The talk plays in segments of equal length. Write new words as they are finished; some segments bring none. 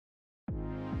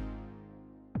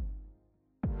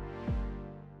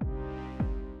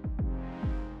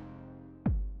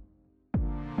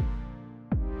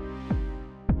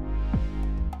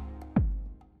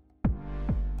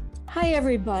Hi,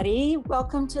 everybody.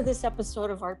 Welcome to this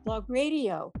episode of Art Blog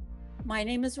Radio. My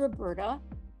name is Roberta,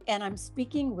 and I'm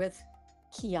speaking with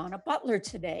Keyonna Butler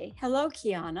today. Hello,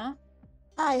 Keyonna.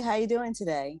 Hi, how you doing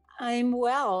today? I'm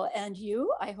well, and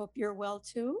you? I hope you're well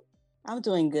too. I'm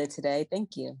doing good today.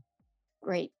 Thank you.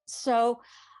 Great. So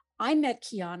I met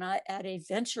Keyonna at a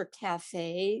venture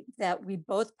cafe that we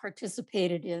both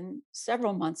participated in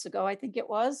several months ago, I think it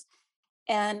was.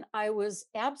 And I was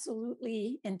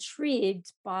absolutely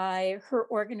intrigued by her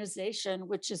organization,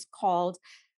 which is called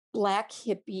Black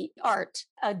Hippie Art,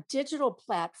 a digital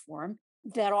platform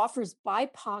that offers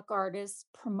BIPOC artists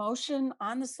promotion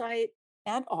on the site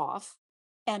and off,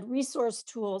 and resource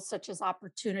tools such as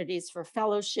opportunities for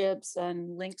fellowships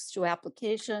and links to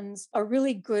applications, a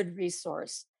really good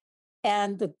resource.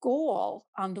 And the goal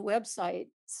on the website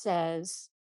says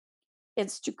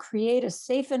it's to create a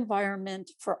safe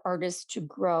environment for artists to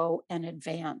grow and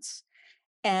advance.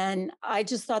 And I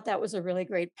just thought that was a really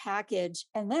great package.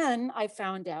 And then I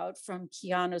found out from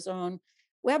Keyonna's own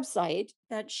website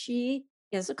that she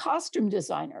is a costume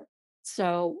designer.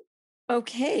 So,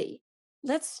 okay,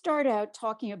 let's start out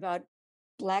talking about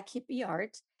Black hippie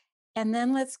art. And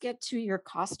then let's get to your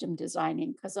costume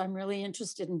designing, because I'm really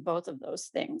interested in both of those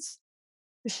things.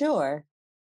 For sure.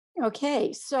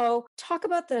 Okay, so talk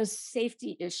about the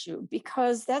safety issue,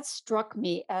 because that struck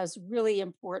me as really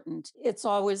important. It's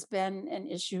always been an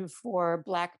issue for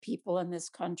Black people in this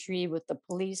country with the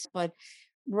police, but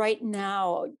right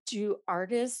now, do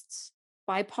artists,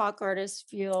 BIPOC artists,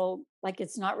 feel like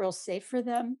it's not real safe for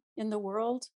them in the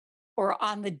world or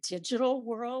on the digital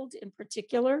world in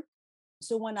particular?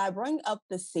 So when I bring up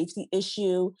the safety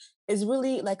issue, it's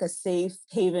really like a safe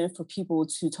haven for people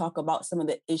to talk about some of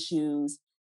the issues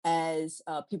as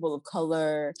people of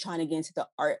color trying to get into the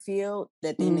art field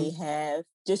that they may have,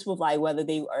 just with like whether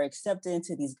they are accepted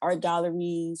into these art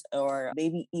galleries or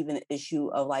maybe even an issue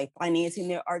of like financing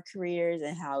their art careers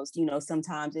and how,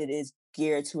 sometimes it is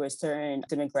geared to a certain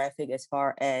demographic as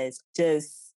far as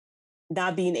just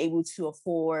not being able to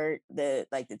afford the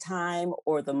time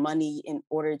or the money in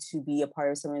order to be a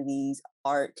part of some of these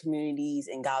art communities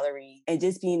and galleries, and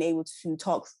just being able to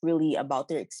talk freely about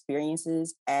their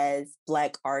experiences as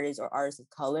Black artists or artists of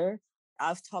color.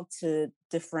 I've talked to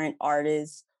different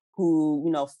artists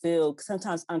who, feel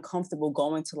sometimes uncomfortable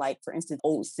going to, like, for instance,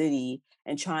 Old City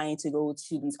and trying to go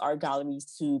to these art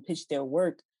galleries to pitch their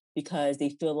work because they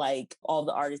feel like all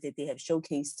the artists that they have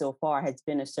showcased so far has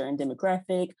been a certain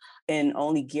demographic and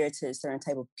only geared to a certain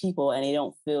type of people. And they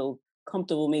don't feel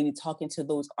comfortable maybe talking to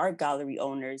those art gallery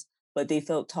owners, but they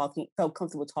felt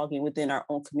comfortable talking within our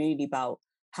own community about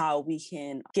how we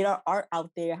can get our art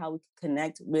out there, how we can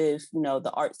connect with,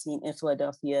 the art scene in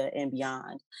Philadelphia and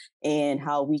beyond, and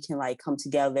how we can like come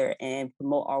together and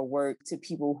promote our work to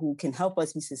people who can help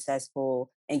us be successful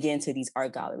and get into these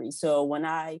art galleries. So when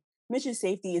I mention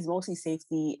safety, is mostly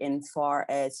safety in far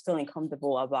as feeling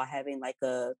comfortable about having like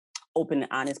a open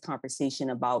and honest conversation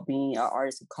about being an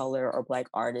artist of color or Black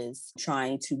artists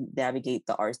trying to navigate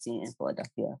the art scene in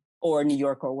Philadelphia or New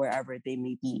York or wherever they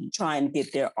may be trying to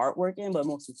get their artwork in, but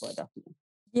mostly Philadelphia.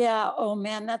 Yeah. Oh,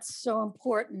 man, that's so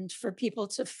important for people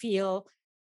to feel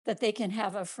that they can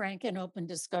have a frank and open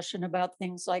discussion about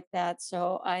things like that.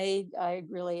 So I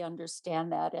really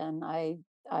understand that. And I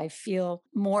feel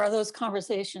more of those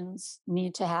conversations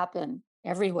need to happen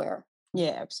everywhere.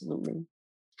 Yeah, absolutely.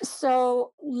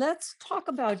 So let's talk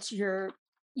about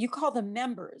you call them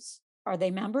members. Are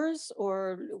they members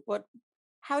or what?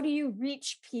 How do you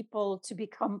reach people to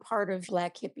become part of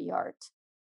Black hippie art?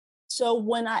 So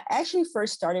when I actually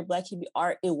first started Black Hippie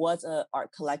Art, it was an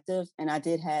art collective, and I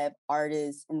did have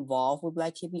artists involved with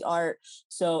Black Hippie Art.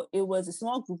 So it was a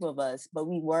small group of us, but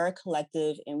we were a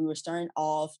collective, and we were starting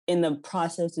off in the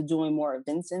process of doing more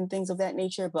events and things of that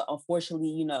nature. But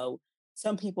unfortunately,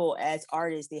 some people as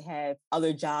artists, they have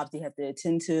other jobs they have to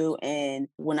attend to. And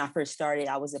when I first started,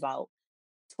 I was about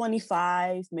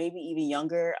 25, maybe even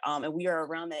younger. And we are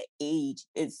around that age.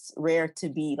 It's rare to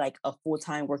be like a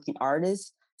full-time working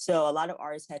artist. So a lot of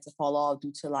artists had to fall off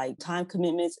due to like time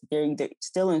commitments. They're either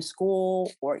still in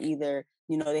school or either,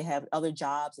 they have other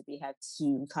jobs that they have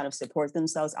to kind of support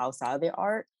themselves outside of their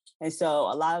art. And so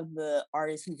a lot of the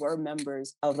artists who were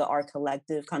members of the art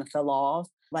collective kind of fell off.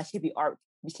 Like hippie art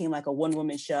became like a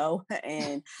one-woman show.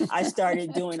 And I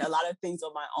started doing a lot of things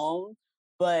on my own.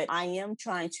 But I am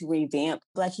trying to revamp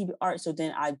Black hippie art. So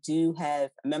then I do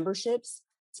have memberships.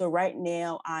 So right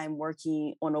now I'm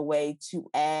working on a way to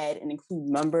add and include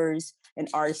members and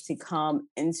artists to come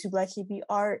into Black hippie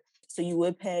art. So you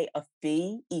would pay a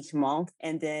fee each month,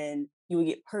 and then you would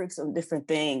get perks on different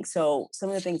things. So some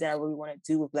of the things that I really want to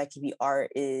do with Black Hippie Art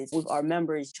is with our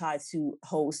members, try to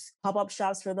host pop-up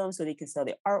shops for them so they can sell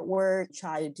their artwork,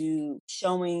 try to do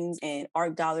showings and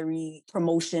art gallery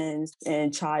promotions,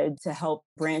 and try to help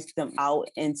branch them out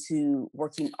into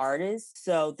working artists.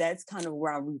 So that's kind of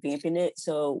where I'm revamping it.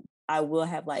 So I will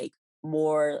have like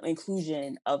more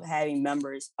inclusion of having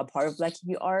members a part of Black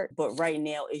Hippie Art, but right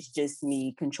now it's just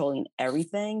me controlling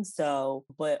everything. So,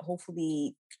 but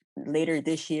hopefully later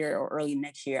this year or early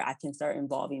next year, I can start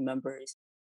involving members.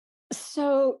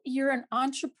 So you're an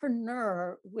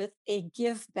entrepreneur with a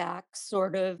give back,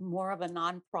 sort of more of a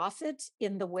nonprofit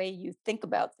in the way you think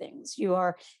about things. You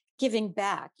are giving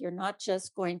back. You're not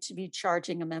just going to be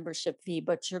charging a membership fee,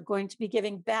 but you're going to be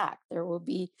giving back. There will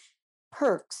be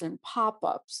perks and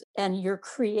pop-ups, and you're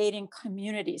creating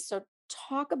community. So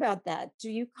talk about that. Do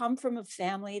you come from a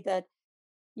family that,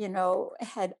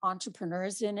 had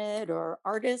entrepreneurs in it or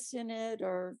artists in it,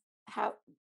 or how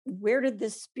where did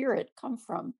this spirit come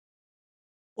from?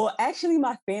 Well, actually,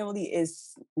 my family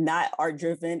is not art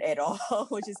driven at all,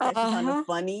 which is actually kind of Uh-huh.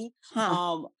 funny.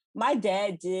 Huh. My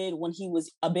dad did when he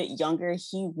was a bit younger,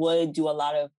 he would do a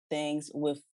lot of things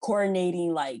with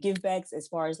coordinating like give backs as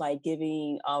far as like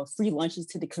giving free lunches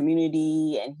to the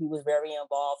community. And he was very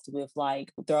involved with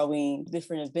like throwing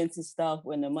different events and stuff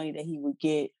when the money that he would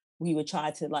get. We would try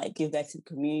to like give back to the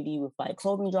community with like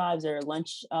clothing drives or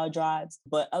lunch drives.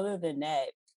 But other than that,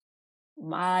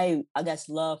 my I guess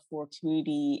love for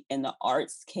community and the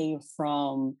arts came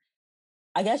from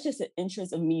I guess just an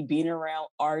interest of me being around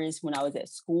artists when I was at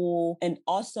school. And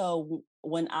also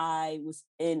when I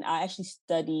actually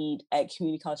studied at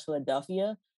Community College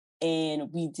Philadelphia, and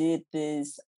we did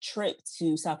this trip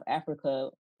to South Africa.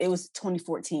 It was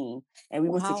 2014, and we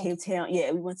went to Wow. Cape Town.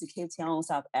 Yeah, we went to Cape Town,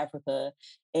 South Africa,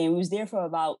 and we was there for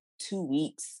about 2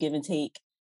 weeks, give and take.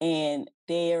 And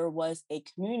there was a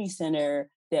community center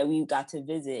that we got to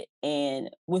visit. And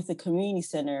with the community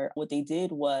center, what they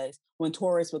did was when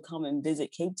tourists would come and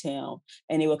visit Cape Town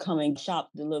and they would come and shop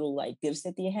the little like gifts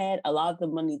that they had, a lot of the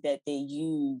money that they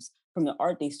used from the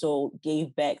art they sold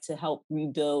gave back to help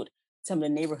rebuild some of the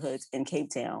neighborhoods in Cape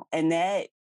Town. And that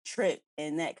trip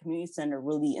and that community center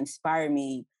really inspired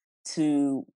me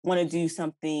to want to do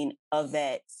something of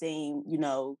that same,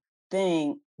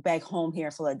 thing back home here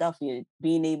in Philadelphia,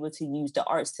 being able to use the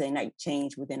arts to ignite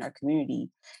change within our community.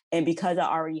 And because I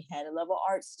already had a love of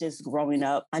arts just growing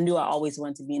up, I knew I always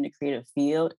wanted to be in the creative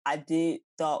field. I did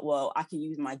thought, well, I can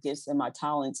use my gifts and my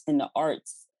talents in the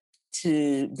arts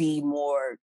to be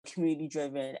more community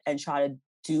driven and try to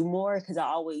do more because I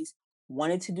always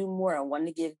wanted to do more. I wanted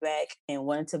to give back and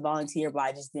wanted to volunteer, but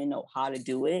I just didn't know how to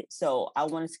do it. So I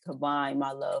wanted to combine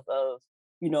my love of,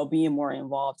 being more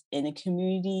involved in the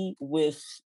community with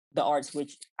the arts,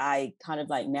 which I kind of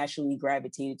like naturally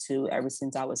gravitated to ever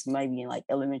since I was maybe in like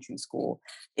elementary school.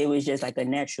 It was just like a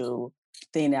natural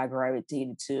thing that I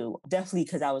gravitated to. Definitely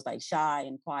because I was like shy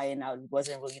and quiet and I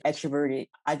wasn't really extroverted.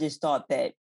 I just thought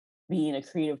that being a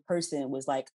creative person was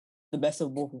like the best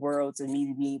of both worlds and me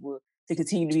to be able to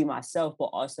continue to be myself, but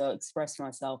also express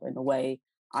myself in a way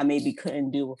I maybe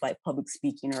couldn't do with like public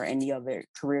speaking or any other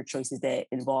career choices that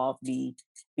involve me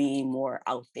being more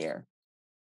out there.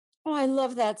 Oh, I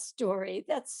love that story.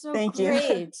 That's so Thank you.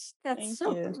 great. That's Thank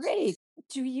so you. great.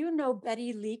 Do you know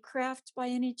Betty Lee Craft by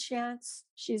any chance?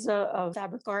 She's a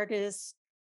fabric artist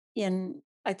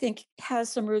I think,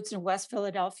 has some roots in West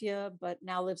Philadelphia, but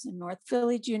now lives in North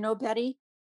Philly. Do you know Betty?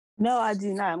 No, I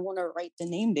do not. I'm going to write the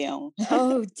name down.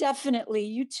 Oh, definitely.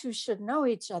 You two should know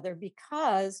each other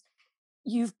because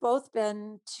you've both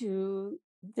been to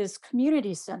this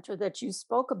community center that you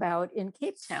spoke about in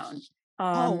Cape Town. Oh,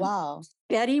 Um, wow.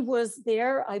 Betty was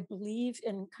there, I believe,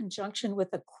 in conjunction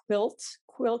with a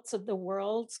Quilts of the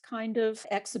World kind of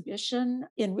exhibition,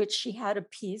 in which she had a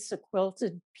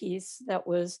quilted piece that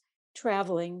was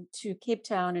traveling to Cape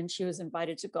Town, and she was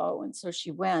invited to go. And so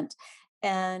she went.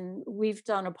 And we've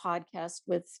done a podcast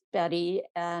with Betty,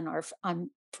 and I'm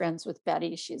friends with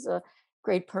Betty. She's a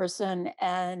great person.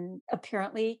 And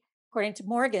apparently, according to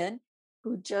Morgan,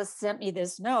 who just sent me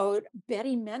this note,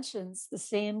 Betty mentions the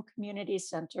same community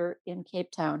center in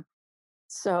Cape Town.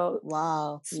 So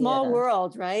Wow. small Yeah.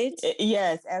 world, right?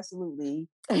 Yes, absolutely.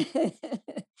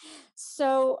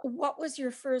 So, what was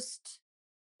your first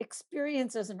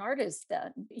experience as an artist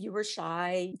then? You were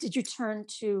shy. Did you turn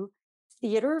to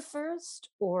theater first,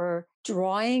 or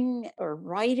drawing, or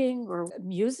writing, or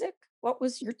music? What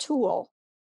was your tool?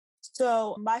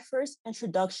 So, my first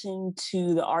introduction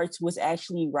to the arts was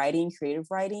actually writing, creative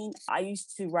writing. I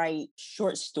used to write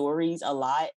short stories a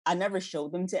lot. I never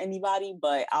showed them to anybody,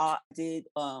 but I did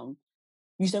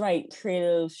used to write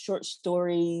creative short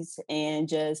stories, and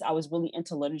just I was really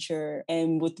into literature.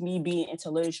 And with me being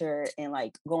into literature and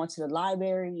like going to the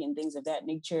library and things of that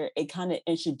nature, it kind of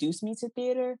introduced me to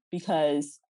theater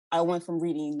because I went from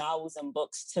reading novels and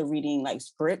books to reading like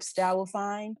scripts that I would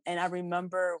find. And I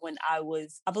remember when I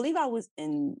believe I was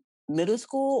in middle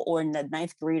school or in the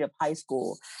ninth grade of high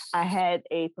school, I had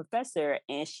a professor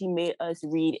and she made us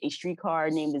read A Streetcar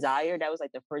Named Desire. That was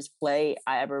like the first play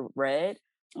I ever read.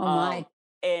 Oh Um, my.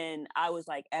 and I was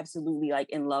like absolutely like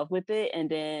in love with it. And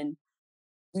then,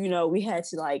 we had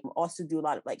to like also do a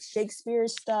lot of like Shakespeare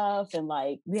stuff, and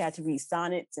like we had to read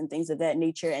sonnets and things of that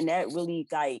nature. And that really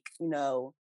like,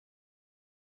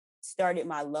 started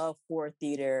my love for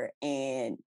theater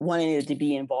and wanting to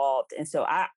be involved. And so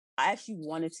I actually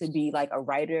wanted to be like a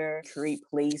writer, create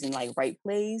plays and like write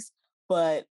plays.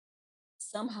 But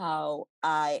somehow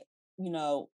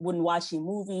when watching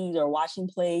movies or watching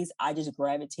plays, I just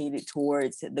gravitated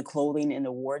towards the clothing and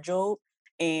the wardrobe.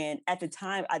 And at the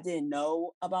time, I didn't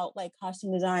know about like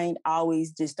costume design. I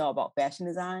always just thought about fashion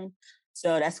design.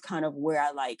 So that's kind of where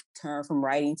I like turned from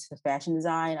writing to fashion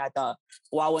design. I thought,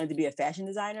 well, I wanted to be a fashion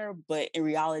designer. But in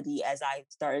reality, as I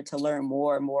started to learn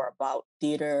more and more about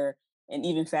theater and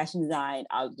even fashion design,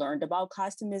 I learned about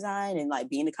costume design and like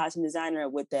being a costume designer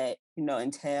and what that,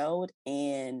 entailed.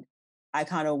 And I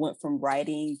kind of went from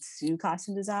writing to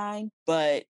costume design,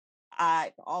 but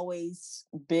I've always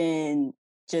been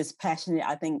just passionate,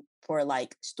 I think, for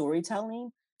like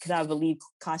storytelling, because I believe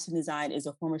costume design is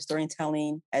a form of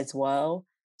storytelling as well.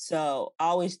 So I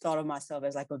always thought of myself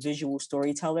as like a visual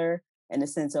storyteller, in the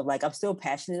sense of like I'm still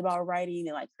passionate about writing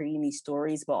and like creating these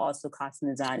stories, but also costume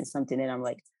design is something that I'm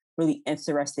like really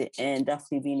interested in,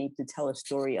 definitely being able to tell a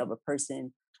story of a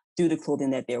person through the clothing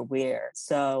that they wear.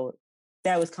 So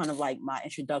that was kind of like my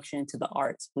introduction to the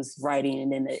arts, was writing,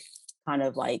 and then it kind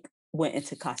of like went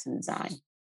into costume design.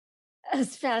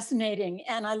 It's fascinating.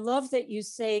 And I love that you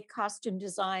say costume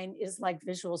design is like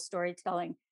visual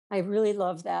storytelling. I really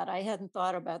love that. I hadn't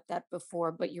thought about that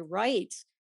before, but you're right.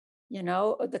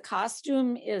 The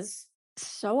costume is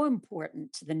so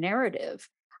important to the narrative.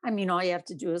 I mean, all you have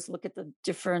to do is look at the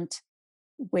different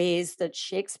ways that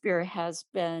Shakespeare has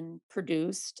been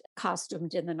produced,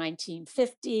 costumed in the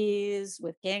 1950s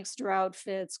with gangster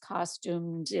outfits,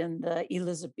 costumed in the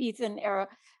Elizabethan era.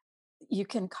 You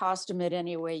can costume it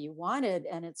any way you wanted,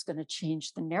 and it's going to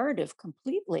change the narrative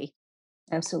completely.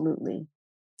 Absolutely.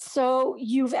 So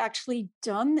you've actually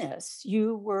done this.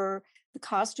 You were the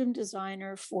costume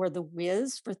designer for The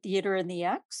Wiz for Theater in the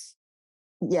X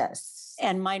Yes.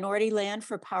 and Minority Land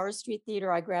for Power Street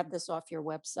Theater. I grabbed this off your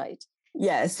website.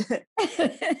 Yes.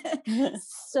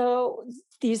 So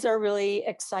these are really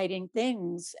exciting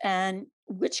things. And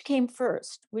which came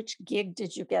first? Which gig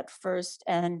did you get first,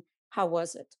 and how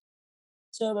was it?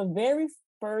 So the very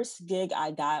first gig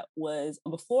I got was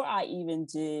before I even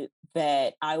did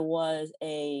that. I was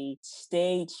a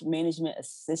stage management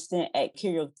assistant at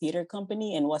Curio Theater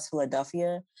Company in West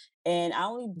Philadelphia. And I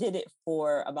only did it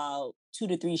for about 2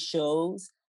 to 3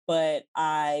 shows, but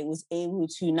I was able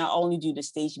to not only do the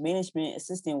stage management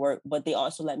assistant work, but they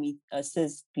also let me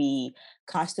assist the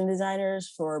costume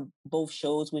designers for both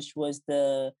shows, which was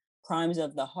the Crimes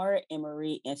of the Heart and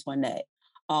Marie Antoinette.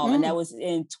 And that Mm, was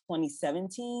in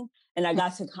 2017. And I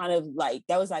got to kind of like,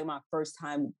 that was like my first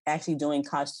time actually doing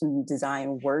costume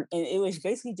design work. And it was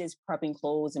basically just prepping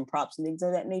clothes and props and things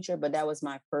of that nature. But that was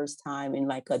my first time in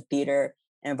like a theater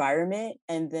environment.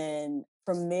 And then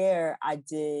from there,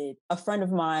 a friend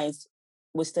of mine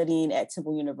was studying at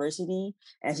Temple University,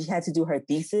 and she had to do her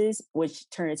thesis, which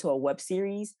turned into a web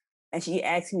series. And she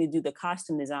asked me to do the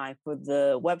costume design for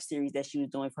the web series that she was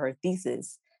doing for her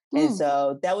thesis. And mm,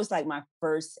 so that was like my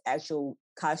first actual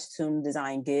costume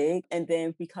design gig. And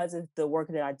then because of the work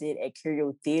that I did at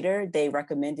Curio Theater, they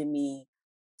recommended me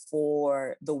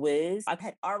for The Wiz. I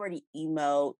had already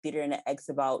emailed Theater and the X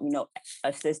about,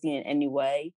 assisting in any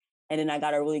way. And then I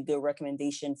got a really good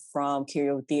recommendation from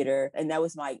Curio Theater. And that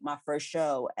was my first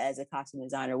show as a costume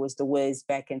designer, was The Wiz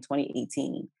back in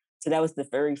 2018. So that was the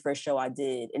very first show I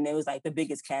did. And it was like the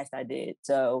biggest cast I did.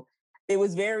 So it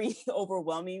was very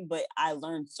overwhelming, but I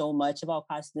learned so much about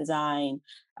costume design.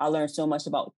 I learned so much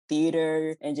about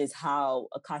theater and just how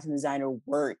a costume designer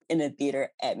worked in a theater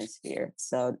atmosphere.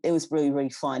 So it was really, really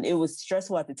fun. It was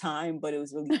stressful at the time, but it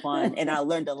was really fun. And I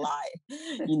learned a lot,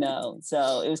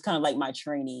 So it was kind of like my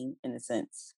training in a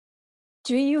sense.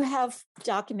 Do you have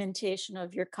documentation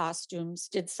of your costumes?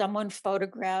 Did someone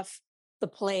photograph the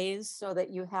plays so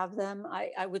that you have them?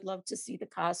 I would love to see the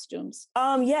costumes.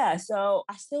 Yeah. So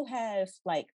I still have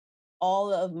like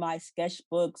all of my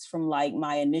sketchbooks from like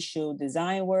my initial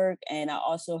design work. And I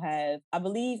also have, I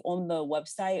believe on the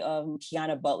website of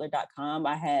KeyonnaButler.com,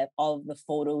 I have all of the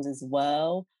photos as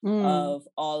well Mm. of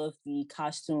all of the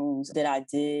costumes that I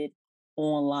did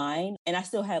online. And I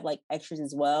still have like extras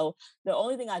as well. The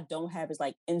only thing I don't have is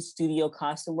like in studio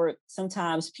costume work.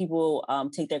 Sometimes people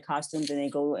take their costumes and they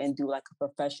go and do like a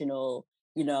professional,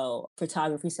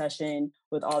 photography session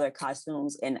with all their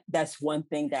costumes. And that's one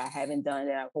thing that I haven't done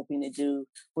that I'm hoping to do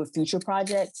with future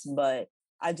projects. But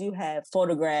I do have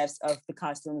photographs of the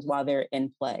costumes while they're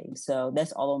in play. So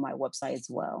that's all on my website as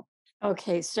well.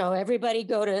 Okay, so everybody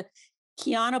go to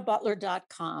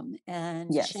KeyonnaButler.com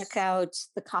and check Yes. out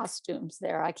the costumes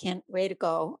there. I can't wait to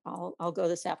go. I'll go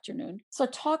this afternoon. So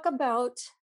talk about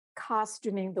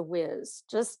costuming the Wiz,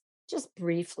 just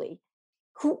briefly.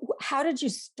 How did you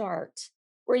start?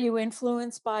 Were you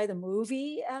influenced by the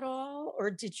movie at all,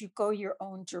 or did you go your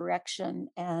own direction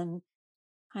and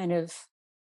kind of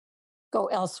go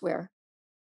elsewhere?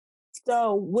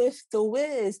 So with The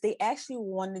Wiz, they actually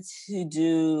wanted to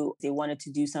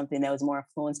do something that was more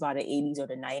influenced by the 80s or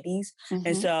the 90s.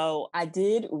 And Hmm. so I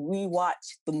did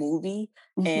rewatch the movie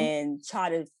Hmm. and try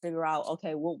to figure out,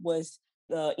 okay, what was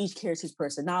each character's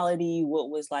personality, what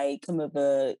was like some of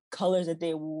the colors that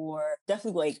they wore,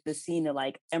 definitely like the scene of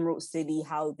like Emerald City,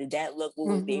 how did that look,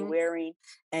 what was they Hmm. wearing?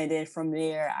 And then from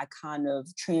there, I kind of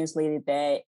translated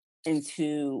that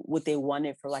into what they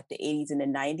wanted for like the 80s and the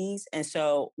 90s. And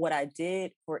so what I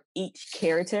did for each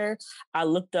character, I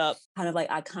looked up kind of like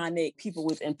iconic people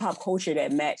within pop culture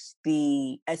that matched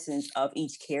the essence of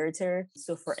each character.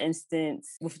 So for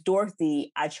instance, with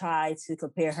Dorothy, I tried to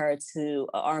compare her to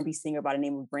an R&B singer by the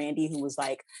name of Brandy, who was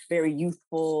like very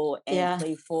youthful and Yeah.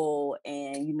 playful.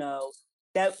 And,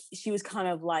 that she was kind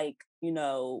of like,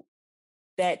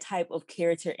 that type of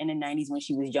character in the 90s when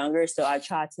she was younger. So I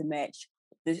tried to match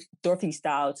the Dorothy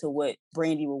style to what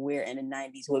Brandy would wear in the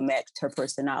 90s would match her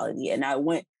personality. And I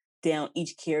went down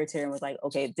each character and was like,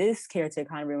 okay, this character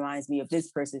kind of reminds me of this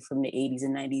person from the 80s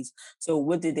and 90s. So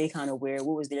what did they kind of wear?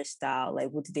 What was their style? Like,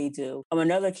 what did they do?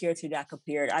 Another character that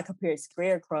I compared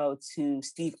Scarecrow to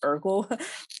Steve Urkel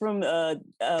from Family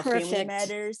Perfect.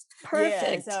 Matters. Yeah, so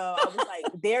Perfect. I was like,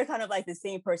 they're kind of like the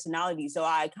same personality. So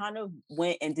I kind of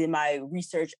went and did my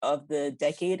research of the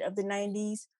decade of the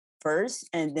 90s first,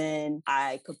 and then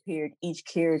I compared each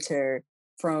character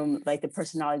from like the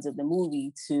personalities of the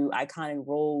movie to iconic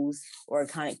roles or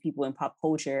iconic people in pop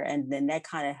culture. And then that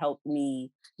kind of helped me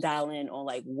dial in on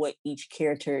like what each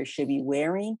character should be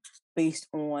wearing based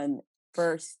on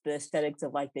first the aesthetics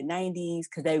of like the 90s,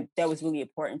 because that was really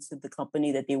important to the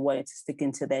company that they wanted to stick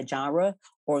into that genre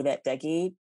or that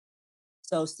decade.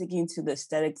 So sticking to the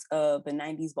aesthetics of the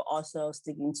 90s, but also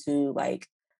sticking to like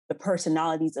the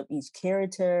personalities of each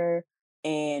character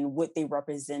and what they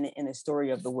represented in the story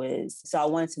of The Wiz. So I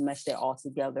wanted to mesh that all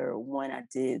together when I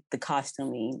did the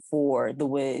costuming for The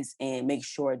Wiz and make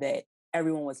sure that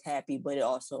everyone was happy, but it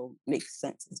also makes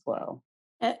sense as well.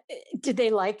 Did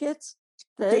they like it?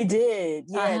 They The did.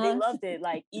 Yeah, they Uh-huh. loved it.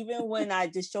 Like even when I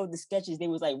just showed the sketches, they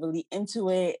was like really into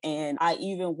it. And I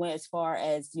even went as far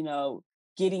as,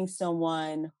 getting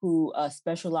someone who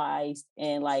specialized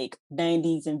in like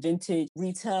 90s and vintage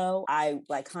retail. I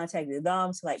like contacted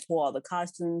them to like pull all the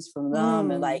costumes from them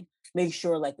and like Mm. make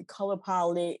sure like the color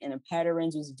palette and the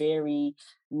patterns was very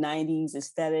 90s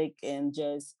aesthetic and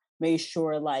just made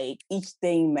sure like each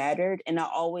thing mattered. And I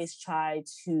always try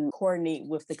to coordinate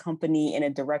with the company and a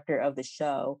director of the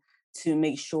show to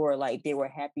make sure like they were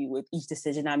happy with each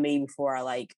decision I made before I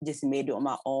like just made it on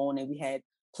my own. And we had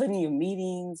plenty of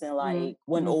meetings and like Mm.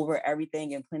 went Mm. over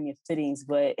everything and plenty of fittings.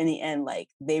 But in the end, like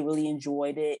they really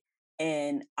enjoyed it.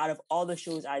 And out of all the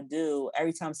shows I do,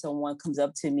 every time someone comes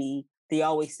up to me, they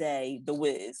always say The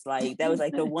Wiz. Like that was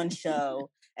like the one show.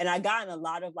 And I got in a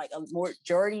lot of like a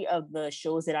majority of the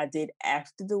shows that I did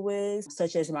after The Wiz,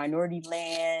 such as Minority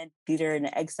Land, Theater in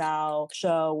the Exile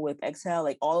show with Exhale.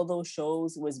 Like all of those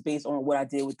shows was based on what I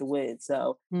did with The Wiz.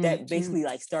 So Mm. that Mm. basically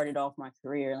like started off my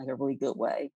career in like a really good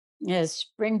way. Yeah,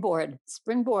 springboard,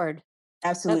 springboard.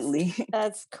 That's Absolutely.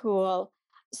 that's cool.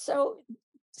 So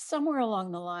somewhere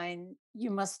along the line,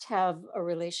 you must have a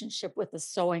relationship with a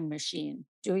sewing machine.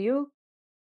 Do you?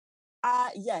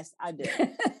 Yes, I do.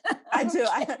 I do.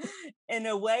 Okay. In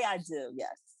a way, I do.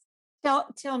 Yes.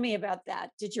 Tell me about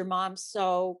that. Did your mom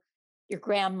sew? Your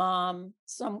grandmom,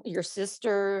 your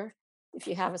sister, if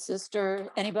you have a sister,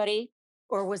 anybody?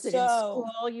 Or was it in So,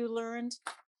 school you learned?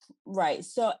 right.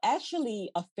 So,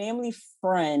 actually, a family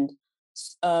friend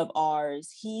of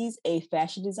ours, he's a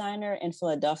fashion designer in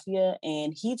Philadelphia,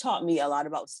 and he taught me a lot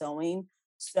about sewing.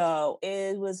 So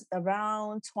it was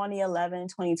around 2011,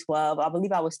 2012. I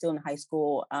believe I was still in high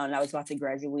school, and I was about to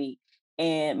graduate.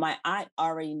 And my aunt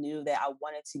already knew that I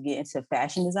wanted to get into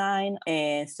fashion design.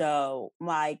 And so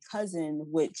my cousin,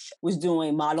 which was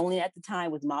doing modeling at the time,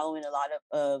 was modeling a lot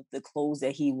of the clothes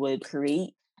that he would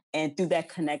create. And through that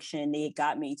connection, they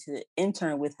got me to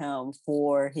intern with him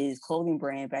for his clothing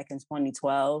brand back in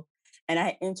 2012. And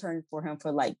I interned for him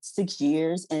for like 6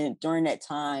 years. And during that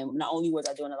time, not only was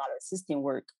I doing a lot of assistant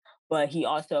work, but he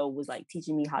also was like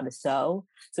teaching me how to sew.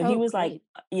 So he Oh, was like, great.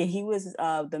 yeah, he was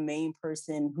the main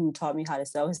person who taught me how to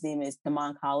sew. His name is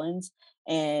Damon Collins.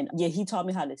 And yeah, he taught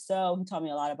me how to sew. He taught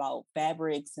me a lot about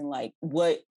fabrics and like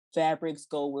what fabrics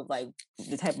go with like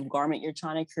the type of garment you're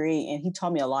trying to create. And he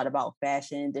taught me a lot about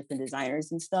fashion, different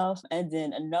designers and stuff. And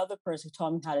then another person who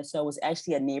taught me how to sew was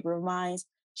actually a neighbor of mine.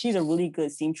 She's a really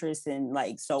good seamstress and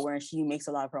like sewer, and she makes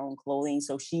a lot of her own clothing.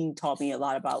 So she taught me a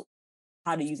lot about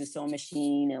how to use a sewing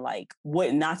machine and like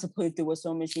what not to put through a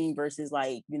sewing machine versus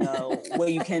like,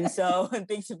 what you can sew and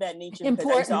things of that nature. Because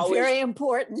I used to Important, always, very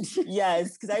important.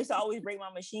 yes, because I used to always break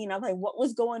my machine. I was like,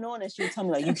 what's going on? And she would tell me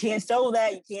like, you can't sew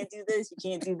that, you can't do this, you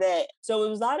can't do that. So it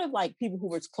was a lot of like people who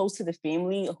were close to the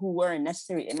family who weren't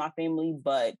necessarily in my family,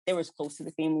 but they were close to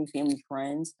the family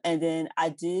friends. And then I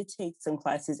did take some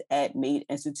classes at Made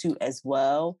Institute as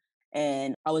well.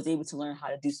 And I was able to learn how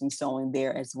to do some sewing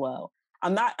there as well.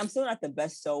 I'm still not the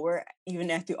best sewer, even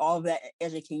after all of that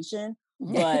education,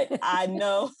 but I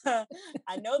know,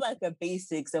 I know like the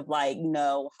basics of like,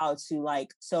 how to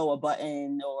like sew a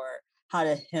button or how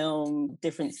to hem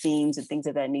different seams and things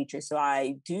of that nature. So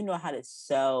I do know how to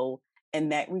sew in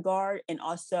that regard. And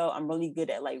also I'm really good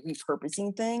at like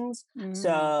repurposing things. Mm.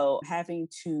 So having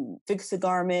to fix a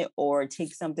garment or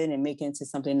take something and make it into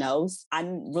something else,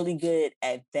 I'm really good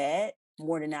at that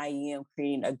more than I am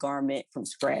creating a garment from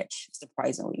scratch,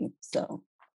 surprisingly. So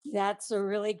That's a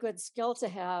really good skill to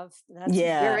have. That's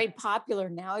yeah, very popular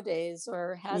nowadays,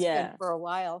 or has been yeah. for a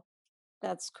while.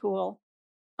 That's cool.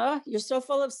 Oh, you're so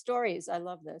full of stories. I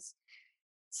love this.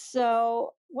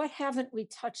 So, what haven't we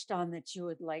touched on that you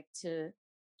would like to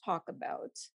talk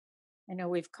about? I know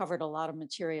we've covered a lot of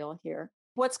material here.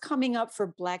 What's coming up for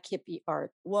Black Hippie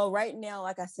Art? Well, right now,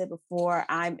 like I said before,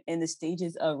 I'm in the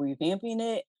stages of revamping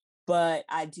it. But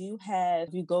I do have,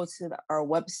 if you go to our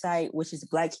website, which is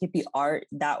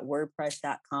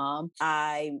blackhippieart.wordpress.com,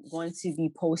 I'm going to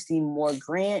be posting more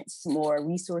grants, more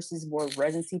resources, more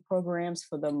residency programs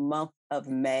for the month of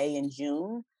May and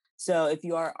June. So if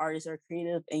you are artist or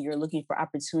creative and you're looking for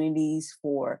opportunities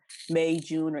for May,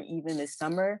 June, or even this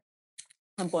summer,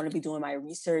 I'm going to be doing my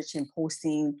research and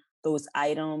posting those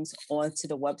items onto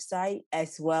the website,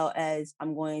 as well as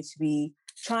I'm going to be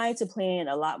trying to plan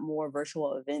a lot more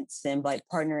virtual events and like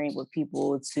partnering with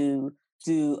people to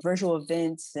do virtual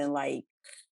events and like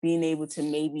being able to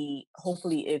maybe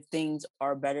hopefully if things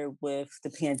are better with the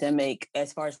pandemic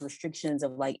as far as restrictions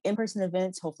of like in-person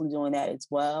events, hopefully doing that as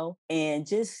well. And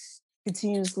just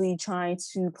continuously trying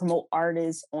to promote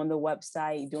artists on the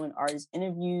website, doing artist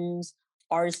interviews,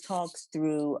 artist talks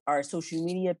through our social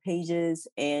media pages,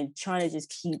 and trying to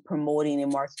just keep promoting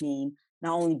and marketing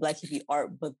not only Black hippie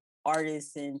art, but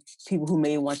artists and people who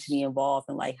may want to be involved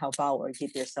and like help out or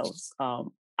get themselves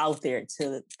out there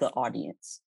to the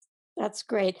audience. That's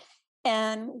great.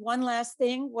 And one last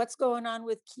thing, what's going on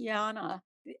with Keyonna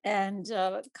and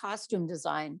costume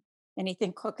design?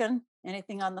 Anything cooking?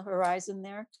 Anything on the horizon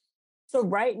there? So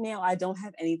right now, I don't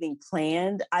have anything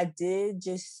planned. I did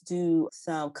just do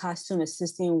some costume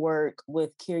assisting work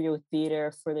with Curio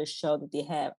Theater for the show that they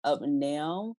have up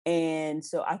now. And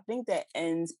so I think that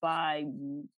ends by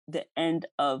the end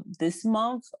of this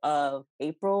month of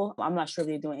April. I'm not sure if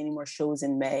they're doing any more shows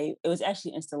in May. It was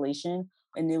actually installation,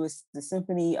 and it was the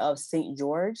Symphony of St.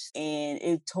 George. And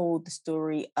it told the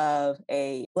story of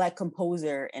a Black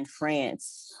composer in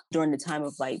France during the time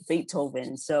of like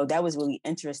Beethoven. So that was really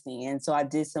interesting. And so I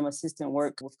did some assistant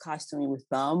work with costuming with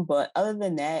them. But other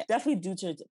than that, definitely due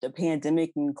to the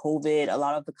pandemic and COVID, a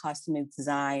lot of the costume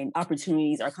design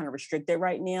opportunities are kind of restricted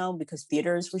right now because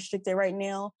theater is restricted right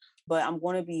now. But I'm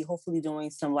going to be hopefully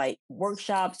doing some like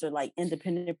workshops or like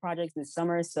independent projects this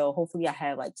summer. So hopefully I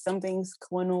have like some things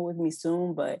going on with me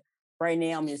soon. But right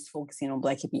now I'm just focusing on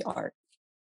Black hippie art.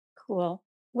 Cool.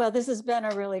 Well, this has been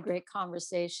a really great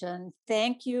conversation.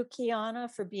 Thank you,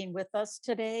 Keyonna, for being with us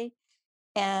today.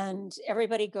 And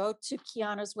everybody go to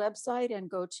Keyonna's website and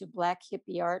go to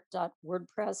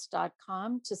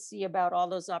blackhippieart.wordpress.com to see about all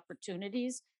those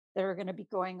opportunities that are going to be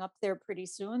going up there pretty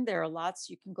soon. There are lots.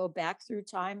 You can go back through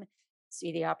time,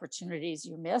 see the opportunities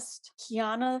you missed.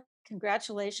 Keyonna,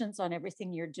 congratulations on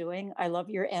everything you're doing. I love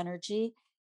your energy.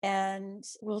 And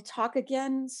we'll talk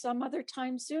again some other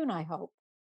time soon, I hope.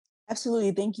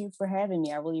 Absolutely. Thank you for having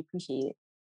me. I really appreciate it.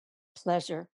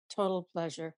 Pleasure, total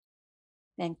pleasure.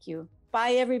 Thank you.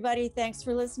 Bye, everybody. Thanks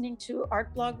for listening to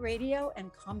Art Blog Radio,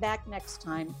 and come back next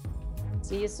time.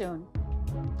 See you soon.